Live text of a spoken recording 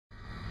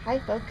Hi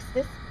folks,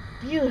 this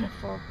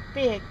beautiful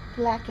big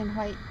black and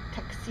white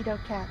tuxedo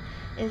cat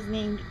is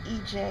named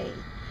EJ.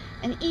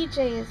 And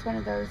EJ is one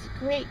of those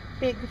great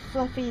big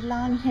fluffy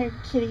long-haired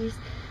kitties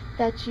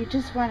that you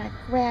just want to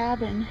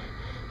grab and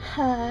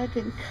hug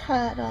and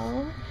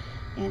cuddle.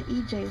 And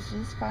EJ's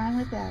just fine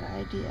with that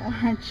idea,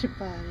 aren't you,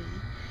 buddy?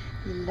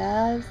 He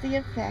loves the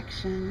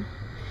affection.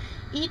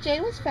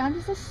 EJ was found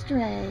as a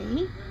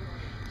stray.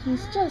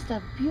 He's just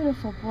a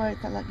beautiful boy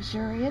with a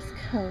luxurious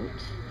coat.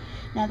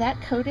 Now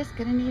that coat is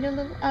going to need a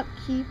little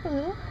upkeep, a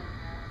little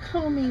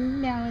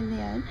combing now and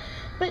then,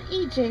 but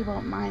EJ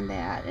won't mind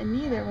that, and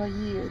neither will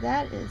you.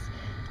 That is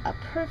a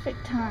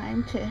perfect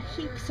time to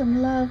heap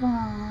some love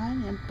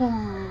on and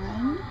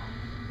bond.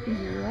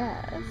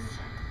 Yes.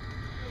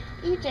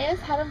 EJ has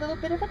had a little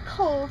bit of a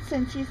cold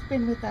since he's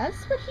been with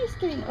us, but he's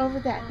getting over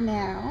that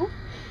now,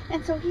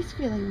 and so he's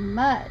feeling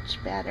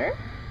much better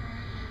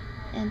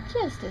and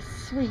just as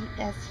sweet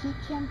as he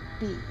can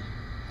be.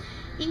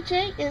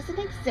 EJ is an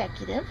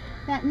executive.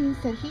 That means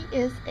that he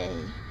is a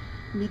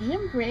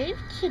medium brave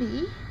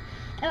kitty,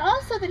 and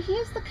also that he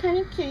is the kind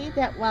of kitty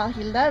that while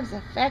he loves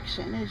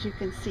affection, as you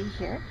can see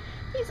here,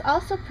 he's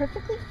also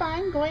perfectly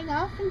fine going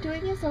off and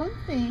doing his own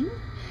thing.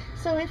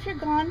 So if you're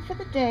gone for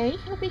the day,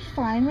 he'll be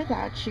fine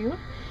without you.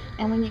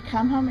 And when you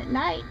come home at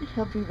night,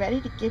 he'll be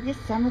ready to give you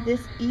some of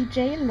this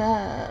EJ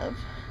love.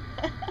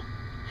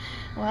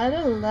 What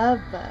a love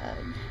bug.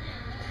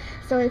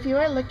 So if you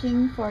are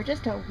looking for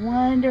just a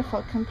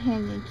wonderful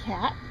companion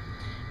cat,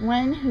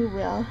 one who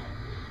will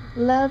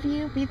love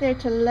you, be there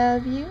to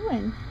love you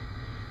and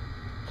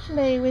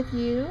play with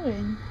you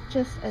and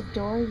just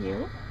adore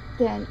you,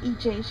 then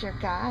EJ's your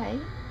guy.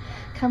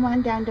 Come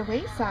on down to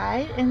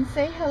Wayside and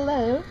say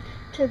hello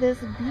to this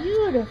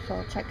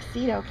beautiful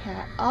tuxedo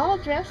cat all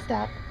dressed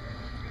up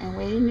and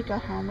waiting to go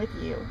home with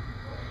you.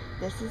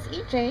 This is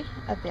EJ,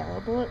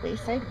 available at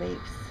Wayside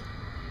Waves.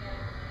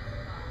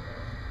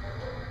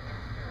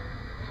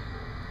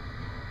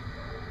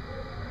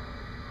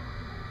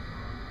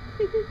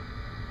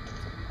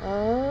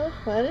 Oh,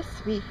 what a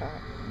sweetheart.